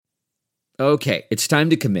Okay, it's time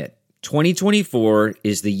to commit. 2024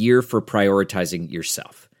 is the year for prioritizing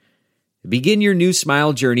yourself. Begin your new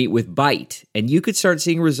smile journey with Byte, and you could start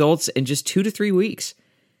seeing results in just 2 to 3 weeks.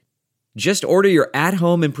 Just order your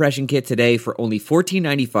at-home impression kit today for only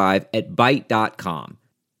 $14.95 at Byte.com.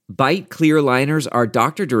 Byte clear liners are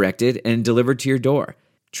doctor-directed and delivered to your door.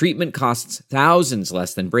 Treatment costs thousands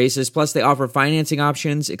less than braces, plus they offer financing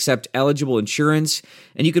options, accept eligible insurance,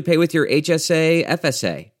 and you could pay with your HSA,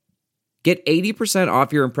 FSA. Get 80%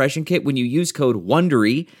 off your impression kit when you use code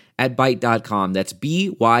WONDERY at Byte.com. That's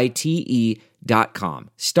BYTE.com.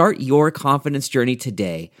 Start your confidence journey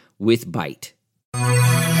today with Byte.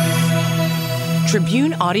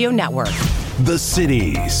 Tribune Audio Network. The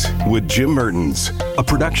Cities with Jim Mertens, a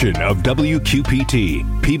production of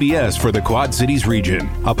WQPT, PBS for the Quad Cities region,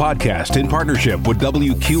 a podcast in partnership with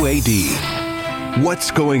WQAD.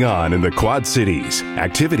 What's going on in the Quad Cities?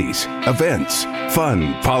 Activities, events,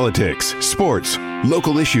 fun, politics, sports,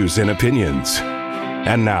 local issues, and opinions.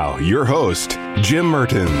 And now, your host, Jim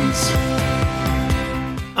Mertens.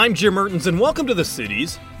 I'm Jim Mertens, and welcome to The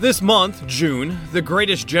Cities. This month, June, The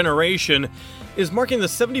Greatest Generation is marking the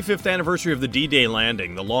 75th anniversary of the D-Day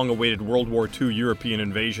landing, the long-awaited World War II European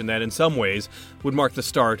invasion that in some ways would mark the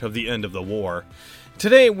start of the end of the war.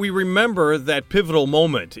 Today, we remember that pivotal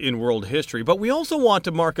moment in world history, but we also want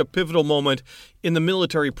to mark a pivotal moment in the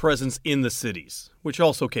military presence in the cities, which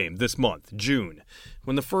also came this month, June,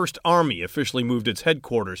 when the First Army officially moved its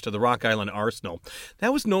headquarters to the Rock Island Arsenal.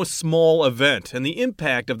 That was no small event, and the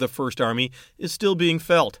impact of the First Army is still being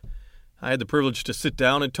felt. I had the privilege to sit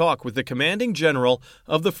down and talk with the commanding general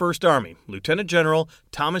of the First Army, Lieutenant General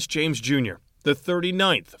Thomas James Jr., the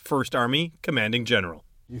 39th First Army Commanding General.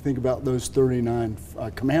 You think about those 39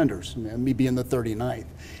 commanders, me being the 39th,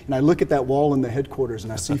 and I look at that wall in the headquarters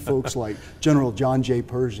and I see folks like General John J.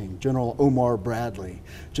 Pershing, General Omar Bradley,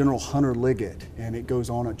 General Hunter Liggett, and it goes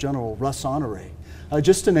on, General Russ Honore,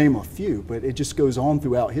 just to name a few, but it just goes on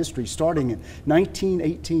throughout history, starting in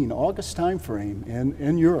 1918, August time frame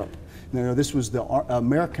in Europe. Now, this was the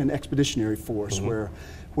American Expeditionary Force,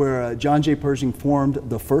 where John J. Pershing formed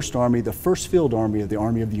the First Army, the first field army of the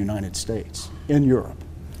Army of the United States in Europe.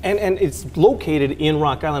 And it's located in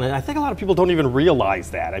Rock Island, and I think a lot of people don't even realize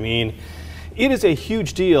that. I mean, it is a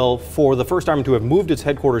huge deal for the First Army to have moved its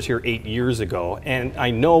headquarters here 8 years ago, and I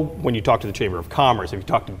know when you talk to the Chamber of Commerce, if you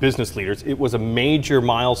talk to business leaders, it was a major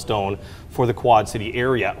milestone for the Quad City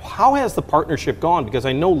area. How has the partnership gone? Because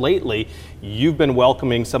I know lately you've been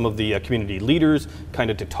welcoming some of the community leaders kind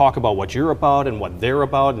of to talk about what you're about and what they're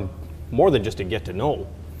about, and more than just to get to know.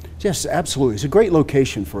 Yes, absolutely. It's a great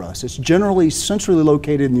location for us. It's generally centrally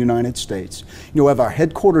located in the United States. We have our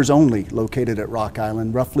headquarters only located at Rock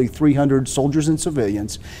Island, roughly 300 soldiers and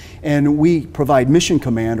civilians, and we provide mission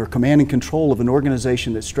command or command and control of an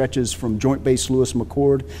organization that stretches from Joint Base Lewis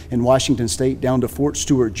McChord in Washington State down to Fort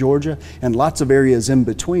Stewart, Georgia, and lots of areas in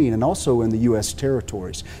between, and also in the U.S.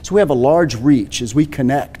 territories. So we have a large reach as we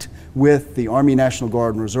connect with the Army National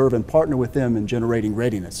Guard and Reserve and partner with them in generating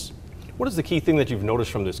readiness. What is the key thing that you've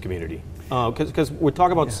noticed from this community? Because we're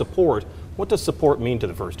talking about support. What does support mean to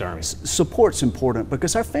the First Army? Support's important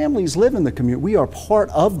because our families live in the community. We are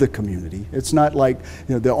part of the community. It's not like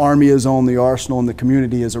the Army is on the arsenal and the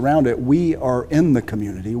community is around it. We are in the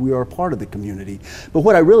community. We are part of the community. But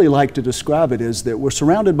what I really like to describe it is that we're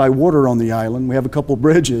surrounded by water on the island. We have a couple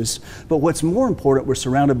bridges. But what's more important, we're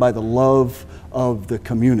surrounded by the love of the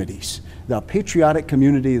communities. The patriotic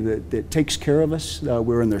community that takes care of us.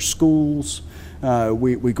 We're in their schools.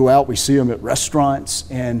 We go out, we see them at restaurants.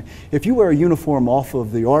 And if you wear a uniform off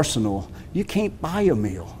of the arsenal, you can't buy a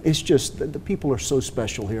meal. It's just that the people are so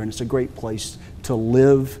special here, and it's a great place to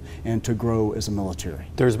live and to grow as a military.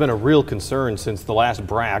 There's been a real concern since the last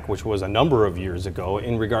BRAC, which was a number of years ago,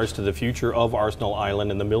 in regards to the future of Arsenal Island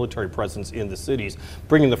and the military presence in the cities.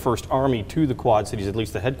 Bringing the First Army to the Quad Cities, at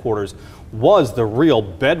least the headquarters, was the real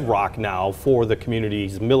bedrock now for the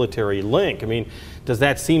community's military link. I mean, does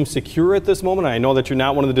that seem secure at this moment? I know that you're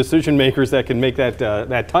not one of the decision makers that can make that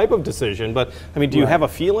type of decision, but I mean, do you have a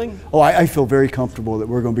feeling? Oh, I feel very comfortable that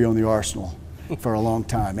we're going to be on the Arsenal for a long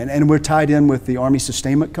time. And we're tied in with the Army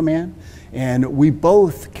Sustainment Command, and we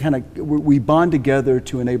both we bond together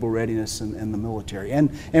to enable readiness in the military.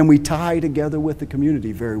 And we tie together with the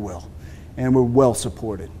community very well, and we're well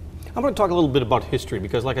supported. I'm going to talk a little bit about history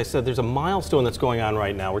because, like I said, there's a milestone that's going on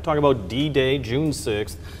right now. We're talking about D-Day, June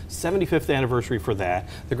 6th, 75th anniversary for that,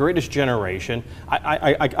 the greatest generation.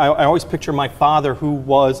 I always picture my father, who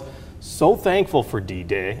was so thankful for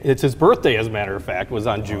D-Day. It's his birthday, as a matter of fact, was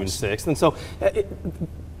on June 6th. And so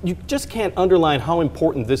you just can't underline how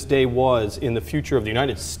important this day was in the future of the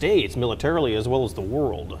United States, militarily as well as the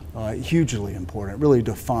world. Hugely important. Really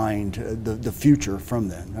defined the future from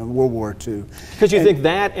then, World War II. Because you think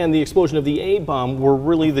that and the explosion of the A-bomb were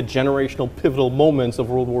really the generational pivotal moments of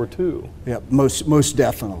World War II. Yeah, most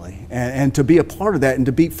definitely. And to be a part of that, and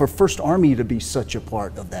to be for First Army to be such a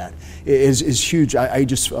part of that is huge. I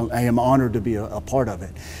am honored to be a part of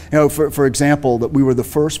it. You know, for example, that we were the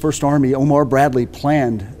First Army. Omar Bradley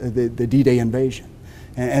planned the D-Day invasion,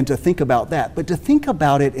 and to think about that, but to think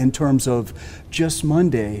about it in terms of just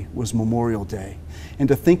Monday was Memorial Day, and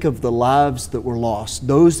to think of the lives that were lost,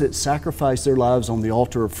 those that sacrificed their lives on the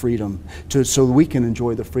altar of freedom so we can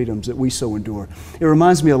enjoy the freedoms that we so endure. It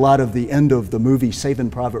reminds me a lot of the end of the movie Saving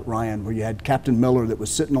Private Ryan, where you had Captain Miller that was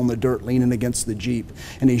sitting on the dirt leaning against the Jeep,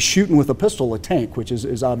 and he's shooting with a pistol a tank, which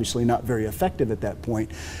is obviously not very effective at that point.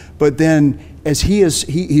 But then as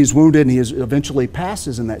he's wounded and he eventually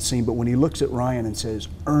passes in that scene, but when he looks at Ryan and says,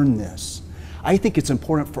 "Earn this," I think it's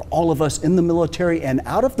important for all of us in the military and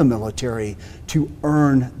out of the military to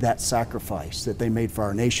earn that sacrifice that they made for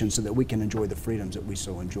our nation so that we can enjoy the freedoms that we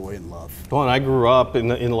so enjoy and love. Well, and I grew up in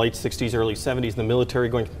the late 60s, early 70s. The military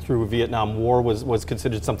going through a Vietnam War was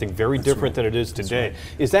considered something very different than it is today. Right.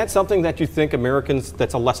 Is that something that you think Americans,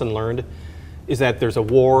 that's a lesson learned? Is that there's a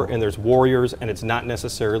war and there's warriors and it's not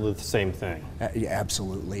necessarily the same thing? Yeah,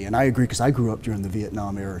 absolutely. And I agree, because I grew up during the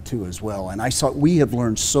Vietnam era too as well. And I saw we have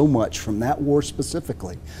learned so much from that war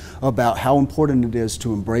specifically about how important it is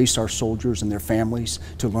to embrace our soldiers and their families,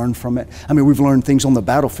 to learn from it. I mean, we've learned things on the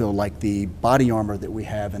battlefield like the body armor that we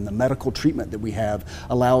have and the medical treatment that we have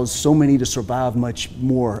allows so many to survive much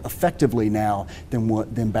more effectively now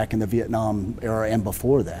than back in the Vietnam era and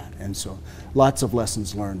before that. And so lots of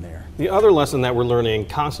lessons learned there. The other lesson that we're learning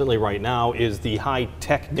constantly right now is the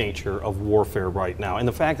high-tech nature of warfare right now, and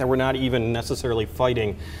the fact that we're not even necessarily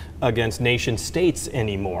fighting against nation states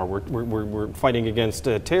anymore. We're fighting against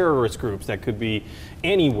terrorist groups that could be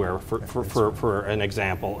anywhere, for an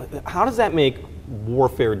example. How does that make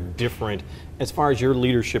warfare different as far as your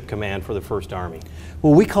leadership command for the First Army?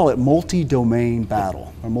 Well, we call it multi-domain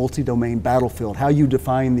battle, or multi-domain battlefield, how you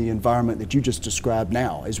define the environment that you just described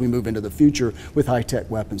now as we move into the future with high-tech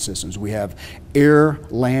weapon systems. We have air,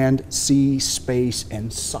 land, sea, space,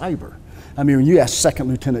 and cyber. I mean, when you asked Second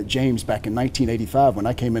Lieutenant James back in 1985 when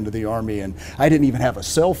I came into the Army and I didn't even have a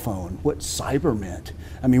cell phone, what cyber meant.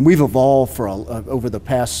 I mean, we've evolved over the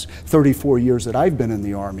past 34 years that I've been in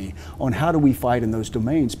the Army on how do we fight in those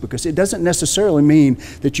domains, because it doesn't necessarily mean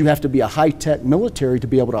that you have to be a high-tech military to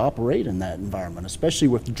be able to operate in that environment, especially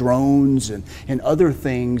with drones and other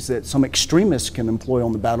things that some extremists can employ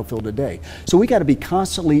on the battlefield today. So we got to be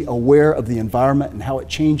constantly aware of the environment and how it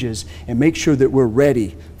changes and make sure that we're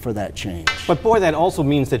ready for that change. But boy, that also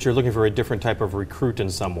means that you're looking for a different type of recruit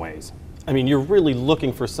in some ways. I mean, you're really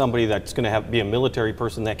looking for somebody that's going to be a military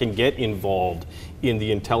person that can get involved in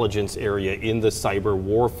the intelligence area, in the cyber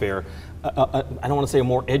warfare. I don't want to say a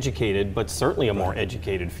more educated, but certainly a more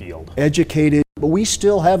educated field. Educated, but we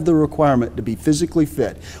still have the requirement to be physically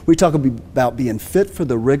fit. We talk about being fit for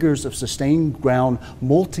the rigors of sustained ground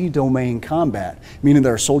multi-domain combat, meaning that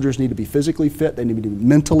our soldiers need to be physically fit, they need to be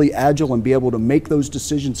mentally agile and be able to make those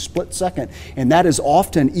decisions split second. And that is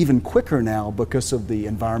often even quicker now because of the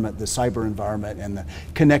environment, the cyber environment and the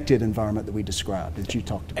connected environment that we described, that you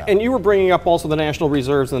talked about. And you were bringing up also the National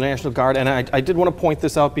Reserves and the National Guard, and I did want to point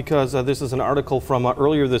this out because this is an article from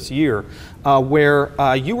earlier this year where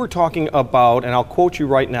you were talking about, and I'll quote you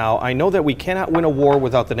right now, "I know that we cannot win a war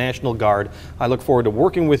without the National Guard. I look forward to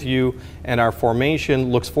working with you, and our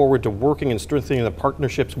formation looks forward to working and strengthening the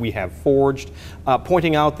partnerships we have forged,"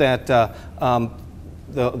 pointing out that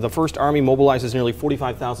the First Army mobilizes nearly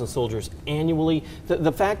 45,000 soldiers annually.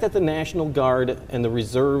 The fact that the National Guard and the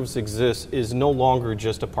reserves exist is no longer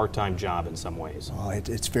just a part-time job in some ways. Oh,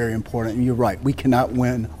 it's very important. And you're right. We cannot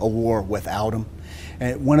win a war without them.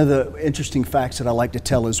 And one of the interesting facts that I like to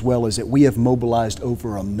tell as well is that we have mobilized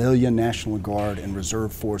over 1 million National Guard and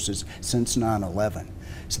Reserve forces since 9/11.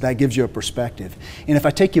 So that gives you a perspective. And if I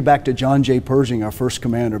take you back to John J. Pershing, our first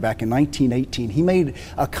commander, back in 1918, he made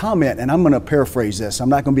a comment, and I'm going to paraphrase this. I'm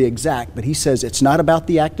not going to be exact, but he says, it's not about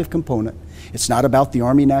the active component. It's not about the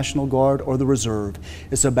Army National Guard or the Reserve.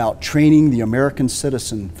 It's about training the American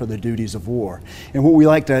citizen for the duties of war. And what we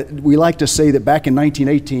like to say that back in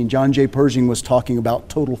 1918, John J. Pershing was talking about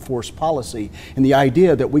total force policy and the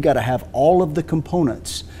idea that we got to have all of the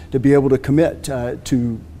components to be able to commit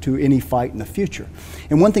to any fight in the future.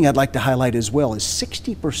 And one thing I'd like to highlight as well is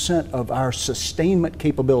 60% of our sustainment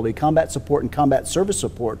capability, combat support and combat service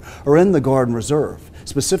support, are in the Guard and Reserve.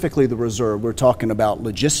 Specifically the Reserve, we're talking about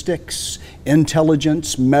logistics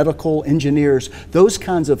intelligence, medical, engineers, those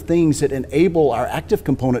kinds of things that enable our active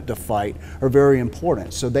component to fight are very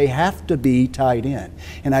important. So they have to be tied in.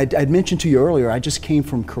 And I'd mentioned to you earlier, I just came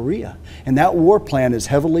from Korea, and that war plan is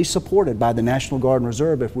heavily supported by the National Guard and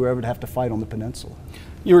Reserve if we were ever to have to fight on the peninsula.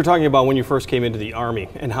 You were talking about when you first came into the Army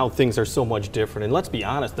and how things are so much different. And let's be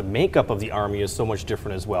honest, the makeup of the Army is so much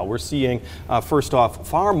different as well. We're seeing, first off,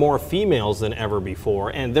 far more females than ever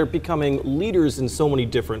before, and they're becoming leaders in so many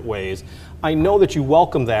different ways. I know that you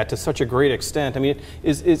welcome that to such a great extent. I mean,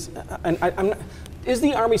 is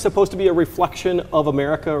the Army supposed to be a reflection of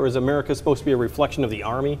America, or is America supposed to be a reflection of the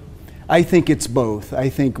Army? I think it's both. I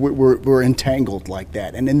think we're entangled like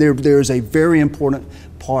that, and then there's a very important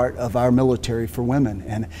part of our military for women,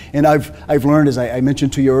 and I've learned, as I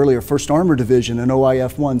mentioned to you earlier, 1st Armored Division and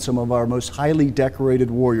OIF-1, some of our most highly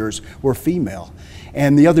decorated warriors were female.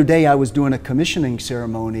 And the other day I was doing a commissioning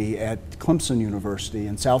ceremony at Clemson University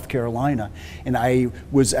in South Carolina, and I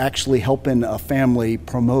was actually helping a family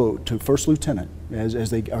promote to 1st lieutenant,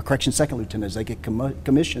 correction, 2nd lieutenant, as they get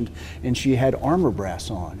commissioned, and she had armor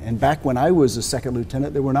brass on. And back when I was a 2nd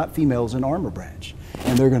lieutenant, there were not females in armor branch,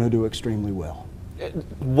 and they're going to do extremely well.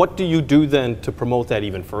 What do you do then to promote that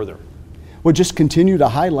even further? Well, just continue to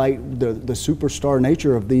highlight the superstar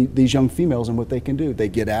nature of these young females and what they can do. They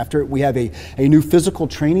get after it. We have a new physical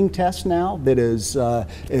training test now that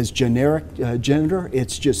is generic gender.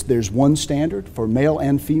 It's just, there's one standard for male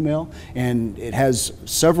and female, and it has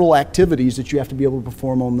several activities that you have to be able to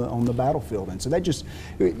perform on the battlefield. And so that just,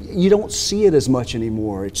 you don't see it as much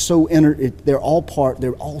anymore. It's so they're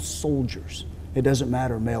all soldiers. It doesn't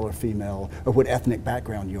matter male or female or what ethnic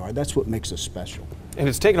background you are. That's what makes us special. And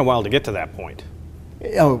it's taken a while to get to that point.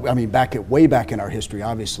 Oh, I mean, way back in our history,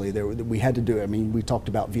 obviously, we had to do it. I mean, we talked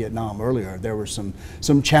about Vietnam earlier. There were some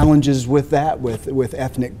challenges with that, with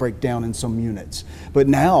ethnic breakdown in some units. But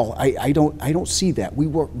now, I don't see that. We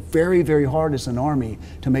work very, very hard as an Army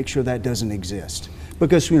to make sure that doesn't exist.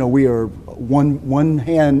 Because, we are one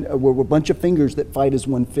hand, we're a bunch of fingers that fight as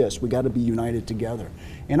one fist. We got to be united together.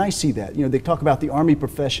 And I see that. They talk about the Army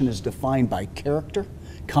profession is defined by character,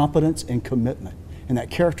 competence, and commitment. And that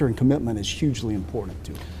character and commitment is hugely important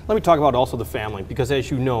to it. Let me talk about also the family, because as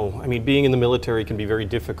you know, I mean, being in the military can be very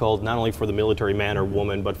difficult, not only for the military man or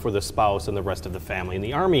woman, but for the spouse and the rest of the family. And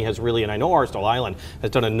the Army has really, and I know Arsenal Island has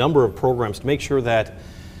done a number of programs to make sure that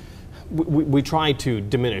we try to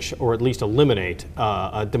diminish or at least eliminate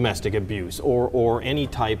domestic abuse or any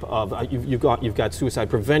type of you've got suicide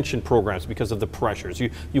prevention programs because of the pressures.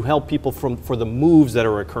 You help people for the moves that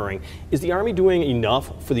are occurring. Is the Army doing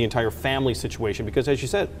enough for the entire family situation? Because as you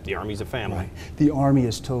said, the Army's a family. Right. The Army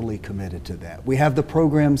is totally committed to that. We have the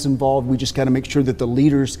programs involved. We just got to make sure that the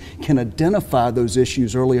leaders can identify those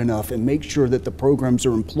issues early enough and make sure that the programs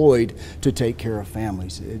are employed to take care of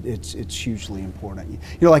families. It's hugely important.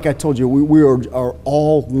 Like I told you, we are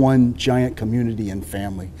all one giant community and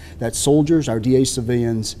family. That's soldiers, our DA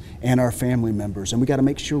civilians, and our family members, and we got to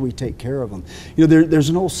make sure we take care of them. There's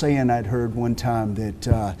an old saying I'd heard one time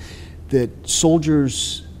that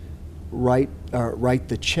soldiers write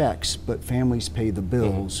the checks, but families pay the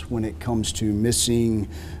bills when it comes to missing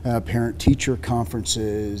parent-teacher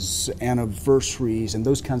conferences, anniversaries, and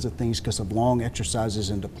those kinds of things because of long exercises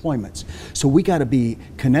and deployments. So we got to be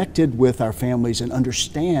connected with our families and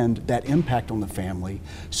understand that impact on the family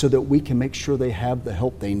so that we can make sure they have the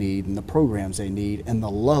help they need and the programs they need and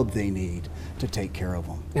the love they need to take care of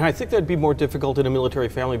them. And I think that'd be more difficult in a military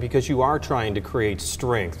family because you are trying to create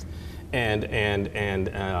strength and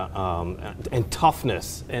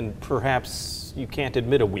toughness, and perhaps you can't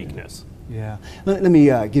admit a weakness. Yeah. Let me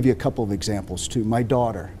give you a couple of examples too. My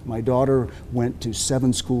daughter went to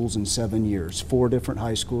 7 schools in 7 years, 4 different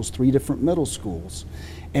high schools, 3 different middle schools.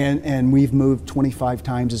 And we've moved 25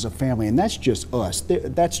 times as a family, and that's just us.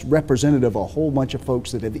 That's representative of a whole bunch of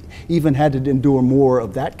folks that have even had to endure more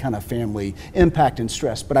of that kind of family impact and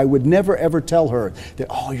stress. But I would never ever tell her that,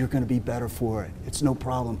 oh, you're going to be better for it. It's no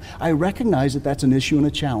problem. I recognize that that's an issue and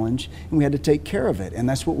a challenge, and we had to take care of it, and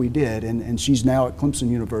that's what we did. And she's now at Clemson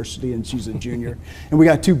University, and she's a junior. And we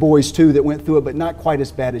got 2 boys too that went through it, but not quite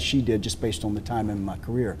as bad as she did, just based on the time in my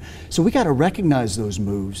career. So we got to recognize those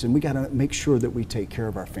moves, and we got to make sure that we take care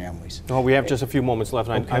of our families. Well, we have just a few moments left.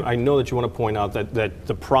 And okay. I know that you want to point out that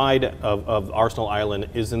the pride of Arsenal Island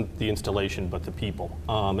isn't the installation, but the people.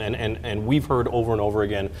 And we've heard over and over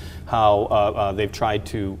again how they've tried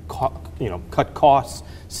to cut costs,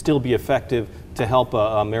 still be effective to help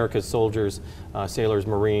America's soldiers, sailors,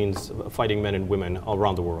 Marines, fighting men and women all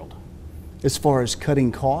around the world. As far as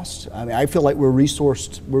cutting costs, I feel like we're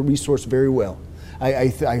resourced very well.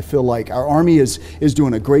 I feel like our Army is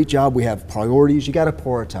doing a great job. We have priorities. You got to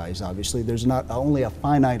prioritize, obviously. There's not only a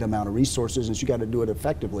finite amount of resources, and you got to do it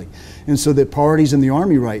effectively. And so the priorities in the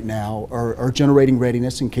Army right now are generating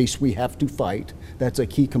readiness in case we have to fight. That's a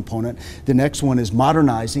key component. The next one is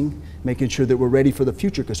modernizing, making sure that we're ready for the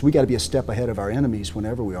future, because we got to be a step ahead of our enemies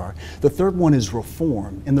whenever we are. The third one is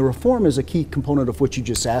reform, and the reform is a key component of what you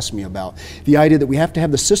just asked me about. The idea that we have to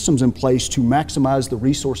have the systems in place to maximize the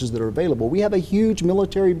resources that are available. We have a huge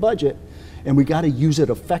military budget, and we got to use it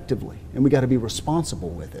effectively, and we got to be responsible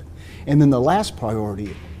with it. And then the last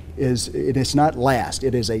priority is, it is not last,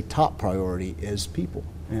 it is a top priority, is people.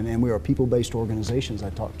 And we are people-based organizations. I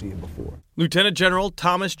talked to you before. Lieutenant General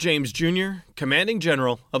Thomas James Jr., Commanding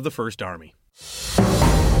General of the 1st Army.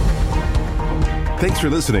 Thanks for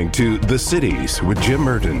listening to The Cities with Jim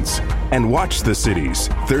Mertens. And watch The Cities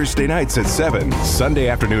Thursday nights at 7, Sunday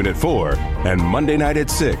afternoon at 4, and Monday night at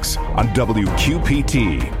 6 on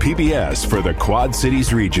WQPT, PBS for the Quad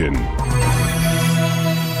Cities region.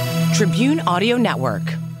 Tribune Audio Network.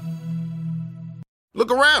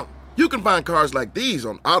 Look around. You can find cars like these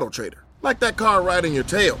on AutoTrader, like that car right in your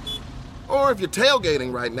tail. Or if you're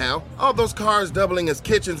tailgating right now, all those cars doubling as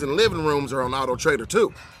kitchens and living rooms are on AutoTrader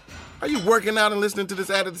too. Are you working out and listening to this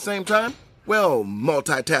ad at the same time? Well,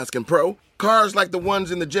 multitasking pro, cars like the ones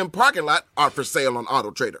in the gym parking lot are for sale on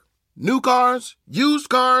AutoTrader. New cars, used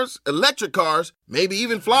cars, electric cars, maybe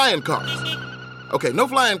even flying cars. Okay, no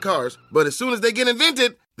flying cars, but as soon as they get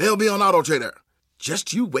invented, they'll be on AutoTrader.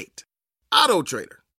 Just you wait. AutoTrader.